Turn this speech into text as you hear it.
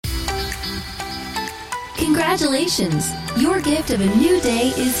Congratulations! Your gift of a new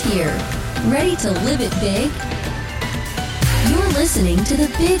day is here. Ready to live it big? You're listening to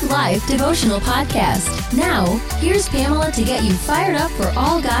the Big Life Devotional Podcast. Now, here's Pamela to get you fired up for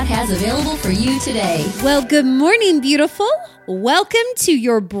all God has available for you today. Well, good morning, beautiful. Welcome to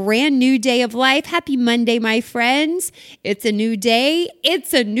your brand new day of life. Happy Monday, my friends. It's a new day.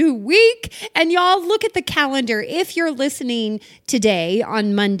 It's a new week. And y'all, look at the calendar. If you're listening today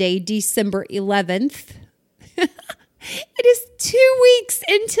on Monday, December 11th, it is 2 weeks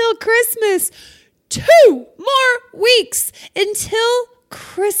until Christmas. 2 more weeks until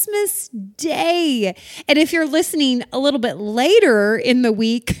Christmas Day. And if you're listening a little bit later in the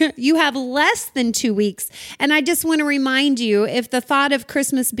week, you have less than 2 weeks. And I just want to remind you, if the thought of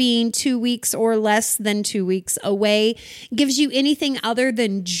Christmas being 2 weeks or less than 2 weeks away gives you anything other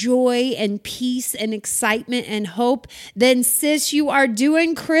than joy and peace and excitement and hope, then sis, you are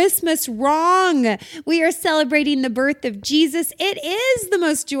doing Christmas wrong. We are celebrating the birth of Jesus. It is the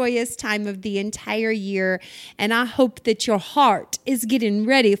most joyous time of the entire year. And I hope that your heart is getting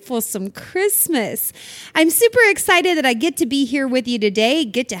ready for some Christmas. I'm super excited that I get to be here with you today,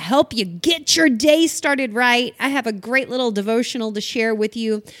 get to help you get your day started right. I have a great little devotional to share with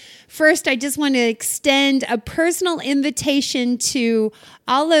you. First, I just want to extend a personal invitation to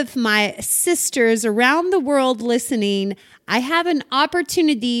all of my sisters around the world listening. I have an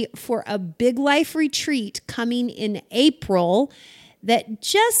opportunity for a Big Life retreat coming in April that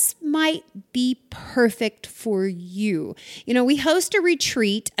just might be perfect for you. You know, we host a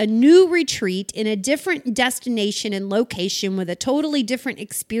retreat, a new retreat in a different destination and location with a totally different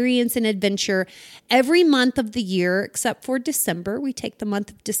experience and adventure every month of the year, except for December. We take the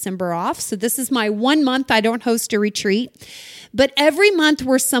month of December off. So this is my 1 month I don't host a retreat. But every month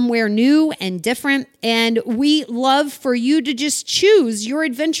we're somewhere new and different. And we love for you to just choose your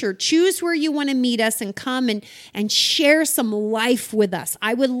adventure. Choose where you want to meet us and come and share some life with us.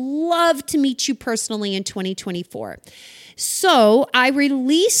 I would love to meet you personally in 2024. So I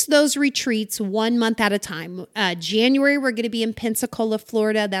release those retreats 1 month at a time. January, we're going to be in Pensacola,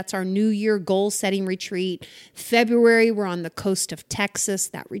 Florida. That's our New Year goal-setting retreat. February, we're on the coast of Texas.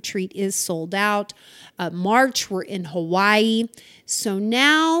 That retreat is sold out. March, we're in Hawaii. So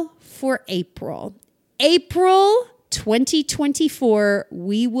now for April. April 2024,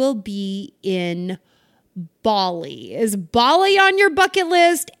 we will be in Bali. Is Bali on your bucket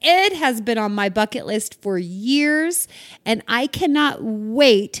list? It has been on my bucket list for years, and I cannot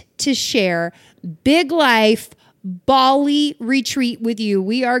wait to share Big Life Bali retreat with you.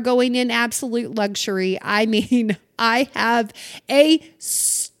 We are going in absolute luxury. I mean, I have a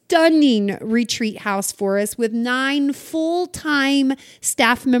stunning retreat house for us with 9 full-time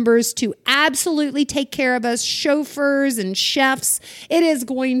staff members to absolutely take care of us, chauffeurs and chefs. It is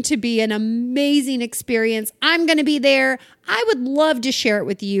going to be an amazing experience. I'm going to be there. I would love to share it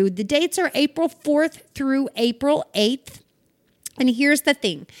with you. The dates are April 4th through April 8th. And here's the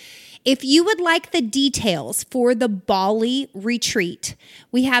thing. If you would like the details for the Bali retreat,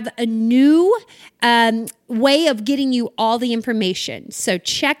 we have a new way of getting you all the information. So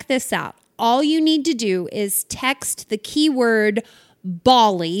check this out. All you need to do is text the keyword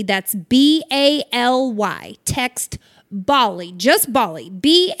Bali, that's B-A-L-Y, text Bali, just Bali,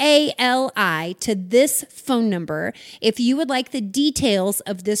 B-A-L-I, to this phone number. If you would like the details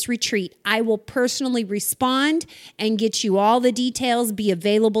of this retreat, I will personally respond and get you all the details, be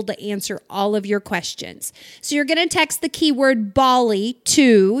available to answer all of your questions. So you're going to text the keyword Bali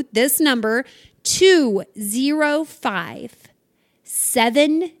to this number,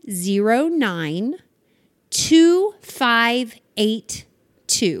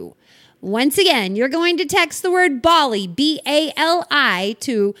 205-709-2582. Once again, you're going to text the word Bali, B-A-L-I,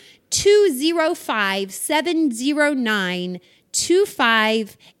 to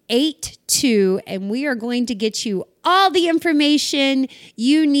 205-709-2582, and we are going to get you all the information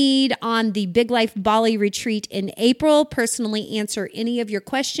you need on the Big Life Bali retreat in April. Personally answer any of your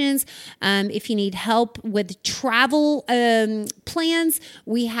questions. If you need help with travel plans,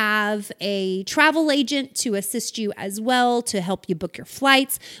 we have a travel agent to assist you as well to help you book your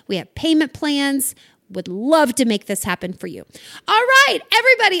flights. We have payment plans. Would love to make this happen for you. All right,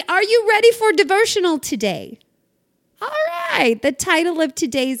 everybody, are you ready for devotional today? All right. The title of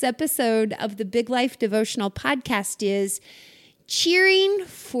today's episode of the Big Life Devotional Podcast is Cheering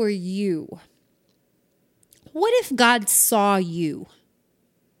for You. What if God saw you?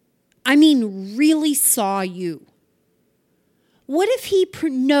 I mean, really saw you. What if he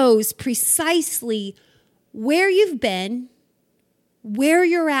knows precisely where you've been, where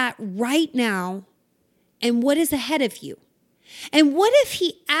you're at right now, and what is ahead of you? And what if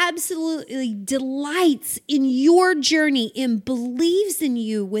he absolutely delights in your journey and believes in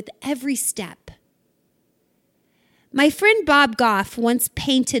you with every step? My friend Bob Goff once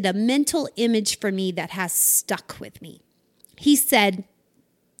painted a mental image for me that has stuck with me. He said,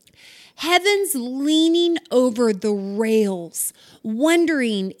 "Heaven's leaning over the rails,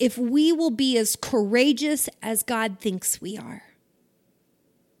 wondering if we will be as courageous as God thinks we are."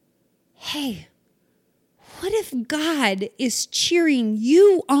 Hey, what if God is cheering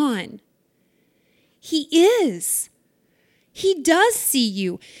you on? He is. He does see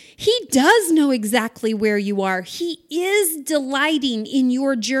you. He does know exactly where you are. He is delighting in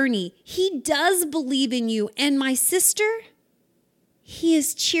your journey. He does believe in you. And my sister, he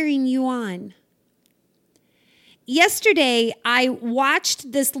is cheering you on. Yesterday, I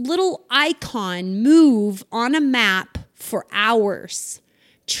watched this little icon move on a map for hours,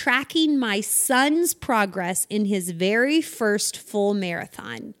 tracking my son's progress in his very first full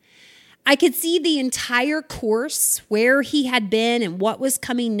marathon. I could see the entire course, where he had been and what was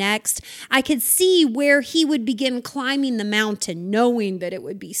coming next. I could see where he would begin climbing the mountain, knowing that it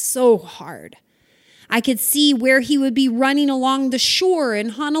would be so hard. I could see where he would be running along the shore in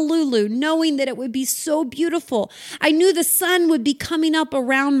Honolulu, knowing that it would be so beautiful. I knew the sun would be coming up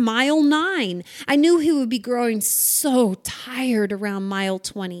around mile 9. I knew he would be growing so tired around mile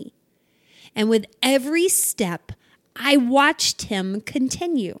 20. And with every step, I watched him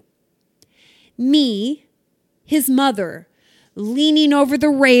continue. Me, his mother, leaning over the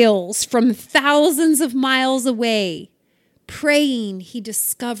rails from thousands of miles away, praying he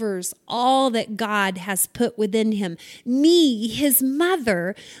discovers all that God has put within him. Me, his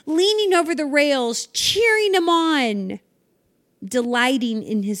mother, leaning over the rails, cheering him on, delighting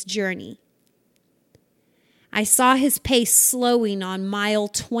in his journey. I saw his pace slowing on mile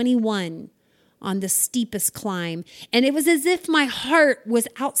 21 on the steepest climb, and it was as if my heart was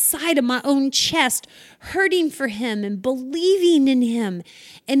outside of my own chest, hurting for him and believing in him.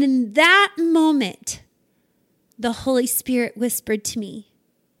 And in that moment, the Holy Spirit whispered to me,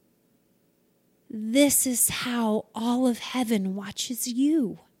 "This is how all of heaven watches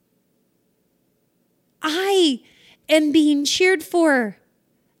you." I am being cheered for.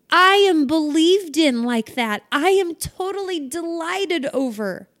 I am believed in like that. I am totally delighted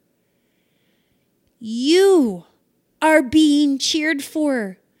over. You are being cheered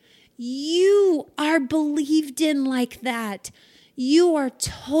for. You are believed in like that. You are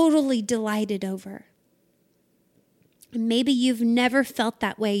totally delighted over. Maybe you've never felt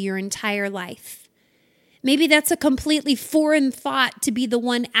that way your entire life. Maybe that's a completely foreign thought to be the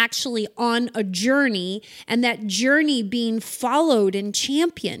one actually on a journey and that journey being followed and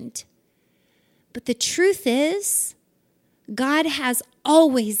championed. But the truth is, God has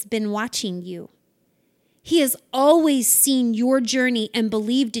always been watching you. He has always seen your journey and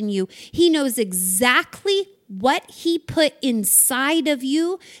believed in you. He knows exactly what he put inside of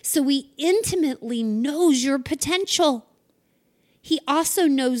you, so he intimately knows your potential. He also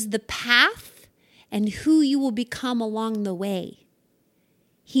knows the path and who you will become along the way.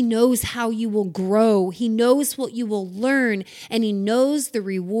 He knows how you will grow. He knows what you will learn, and he knows the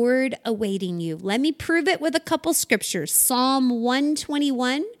reward awaiting you. Let me prove it with a couple scriptures. Psalm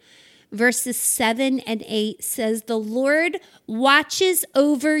 121. Verses 7 and 8 says, "The Lord watches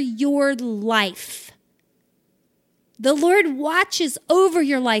over your life." The Lord watches over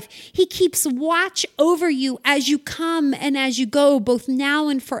your life. He keeps watch over you as you come and as you go, both now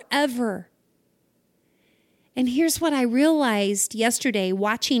and forever. And here's what I realized yesterday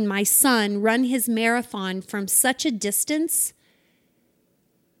watching my son run his marathon from such a distance.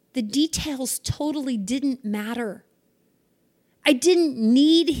 The details totally didn't matter. I didn't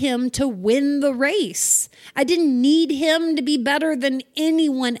need him to win the race. I didn't need him to be better than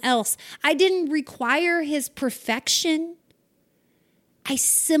anyone else. I didn't require his perfection. I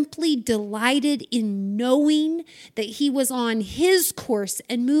simply delighted in knowing that he was on his course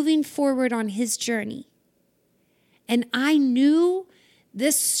and moving forward on his journey. And I knew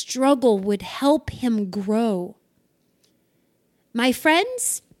this struggle would help him grow. My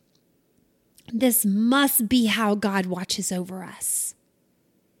friends, this must be how God watches over us.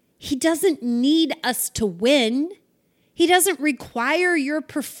 He doesn't need us to win. He doesn't require your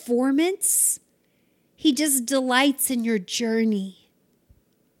performance. He just delights in your journey.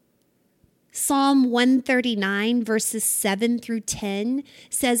 Psalm 139 verses 7 through 10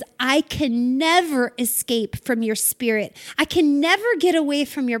 says, I can never escape from your spirit. I can never get away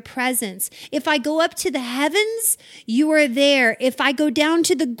from your presence. If I go up to the heavens, you are there. If I go down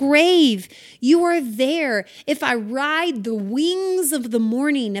to the grave, you are there. If I ride the wings of the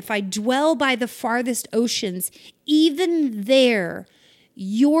morning, if I dwell by the farthest oceans, even there,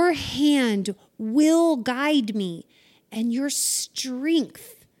 your hand will guide me and your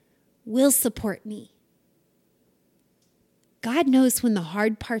strength will support me. God knows when the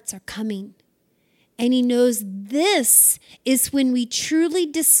hard parts are coming. And he knows this is when we truly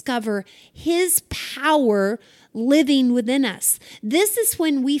discover his power living within us. This is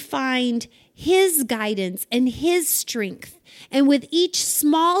when we find his guidance and his strength. And with each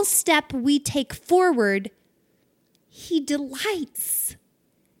small step we take forward, he delights.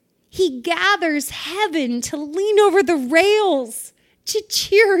 He gathers heaven to lean over the rails to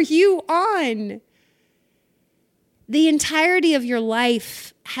cheer you on. The entirety of your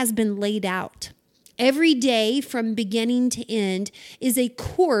life has been laid out. Every day from beginning to end is a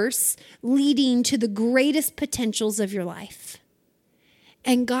course leading to the greatest potentials of your life.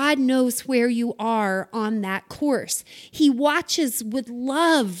 And God knows where you are on that course. He watches with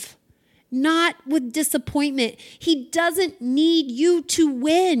love, not with disappointment. He doesn't need you to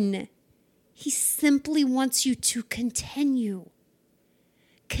win. He simply wants you to continue.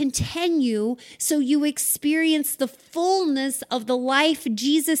 Continue so you experience the fullness of the life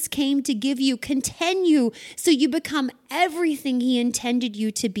Jesus came to give you. Continue so you become everything he intended you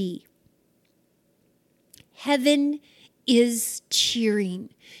to be. Heaven is cheering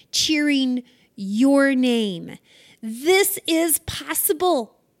your name. This is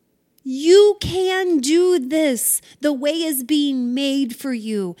possible. You can do this. The way is being made for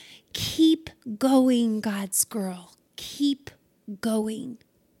you. Keep going, God's girl. Keep going.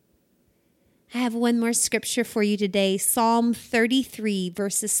 I have one more scripture for you today. Psalm 33,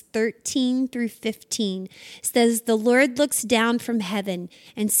 verses 13 through 15 says, the Lord looks down from heaven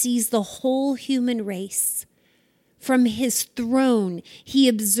and sees the whole human race. From his throne, he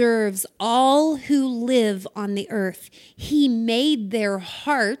observes all who live on the earth. He made their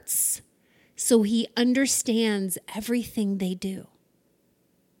hearts, so he understands everything they do.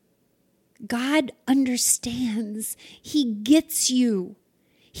 God understands. He gets you.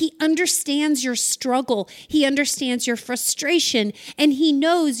 He understands your struggle. He understands your frustration, and he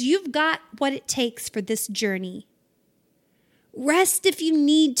knows you've got what it takes for this journey. Rest if you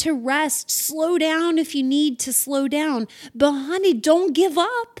need to rest. Slow down if you need to slow down. But honey, don't give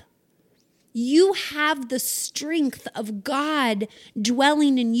up. You have the strength of God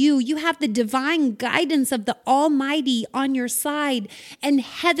dwelling in you. You have the divine guidance of the Almighty on your side, and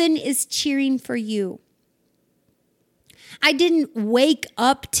heaven is cheering for you. I didn't wake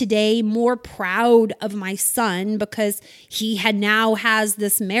up today more proud of my son because he now has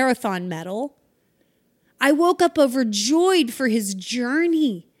this marathon medal. I woke up overjoyed for his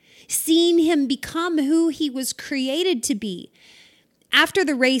journey, seeing him become who he was created to be. After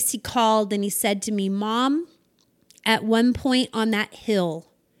the race, he called and he said to me, Mom, at one point on that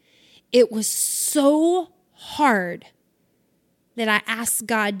hill, it was so hard that I asked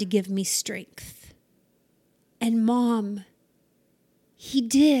God to give me strength. And Mom, he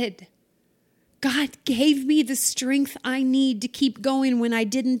did. God gave me the strength I need to keep going when I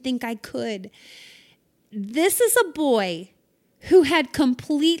didn't think I could. This is a boy who had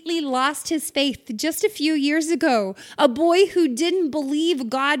completely lost his faith just a few years ago. A boy who didn't believe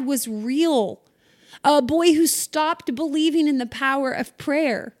God was real. A boy who stopped believing in the power of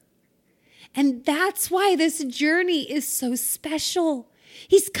prayer. And that's why this journey is so special.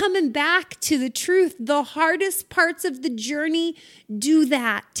 He's coming back to the truth. The hardest parts of the journey do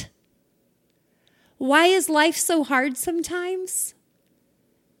that. Why is life so hard sometimes?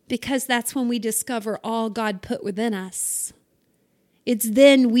 Because that's when we discover all God put within us. It's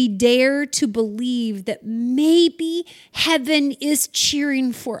then we dare to believe that maybe heaven is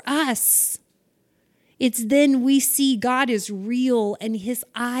cheering for us. It's then we see God is real and his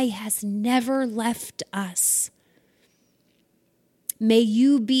eye has never left us. May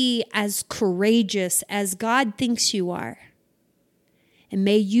you be as courageous as God thinks you are. And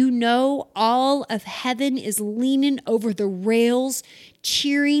may you know all of heaven is leaning over the rails,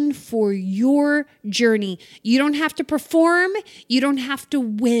 cheering for your journey. You don't have to perform. You don't have to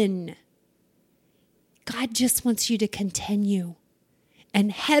win. God just wants you to continue.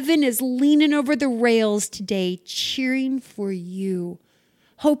 And heaven is leaning over the rails today, cheering for you,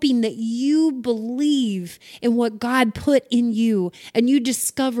 hoping that you believe in what God put in you and you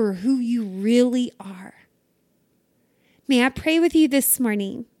discover who you really are. May I pray with you this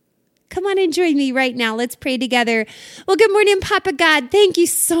morning? Come on and join me right now. Let's pray together. Well, good morning, Papa God. Thank you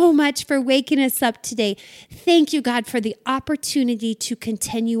so much for waking us up today. Thank you, God, for the opportunity to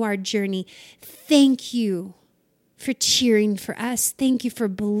continue our journey. Thank you for cheering for us. Thank you for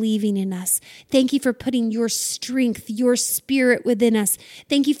believing in us. Thank you for putting your strength, your spirit within us.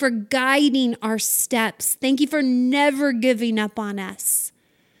 Thank you for guiding our steps. Thank you for never giving up on us.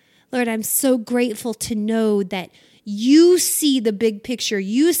 Lord, I'm so grateful to know that you see the big picture.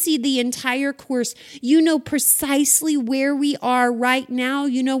 You see the entire course. You know precisely where we are right now.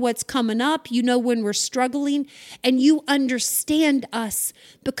 You know what's coming up. You know when we're struggling, and you understand us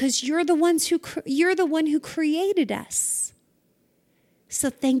because you're the one who created us. So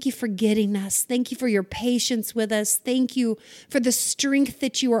thank you for getting us. Thank you for your patience with us. Thank you for the strength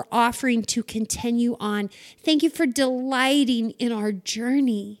that you are offering to continue on. Thank you for delighting in our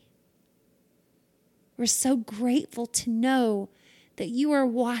journey. We're so grateful to know that you are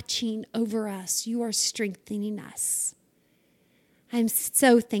watching over us. You are strengthening us. I'm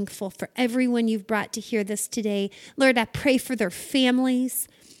so thankful for everyone you've brought to hear this today. Lord, I pray for their families.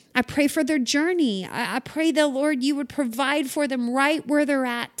 I pray for their journey. I pray that, Lord, you would provide for them right where they're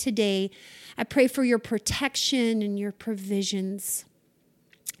at today. I pray for your protection and your provisions.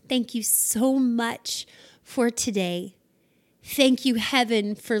 Thank you so much for today. Thank you,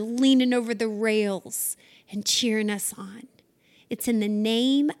 heaven, for leaning over the rails and cheering us on. It's in the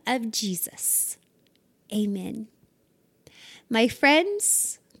name of Jesus. Amen. My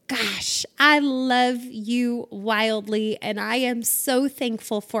friends, gosh, I love you wildly, and I am so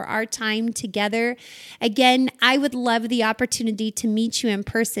thankful for our time together. Again, I would love the opportunity to meet you in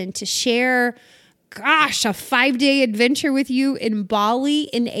person, to share, a 5-day adventure with you in Bali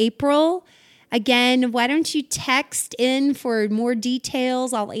in April. Again, why don't you text in for more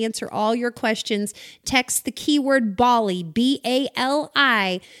details? I'll answer all your questions. Text the keyword Bali,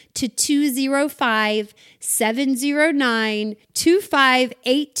 B-A-L-I, to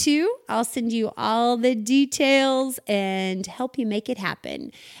 205-709-2582. I'll send you all the details and help you make it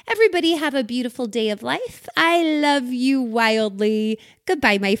happen. Everybody have a beautiful day of life. I love you wildly.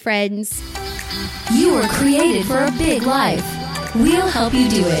 Goodbye, my friends. You were created for a big life. We'll help you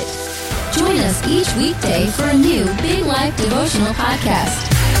do it. Join us each weekday for a new Big Life devotional podcast.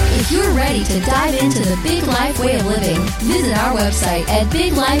 If you're ready to dive into the Big Life way of living, visit our website at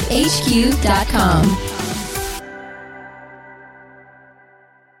biglifehq.com.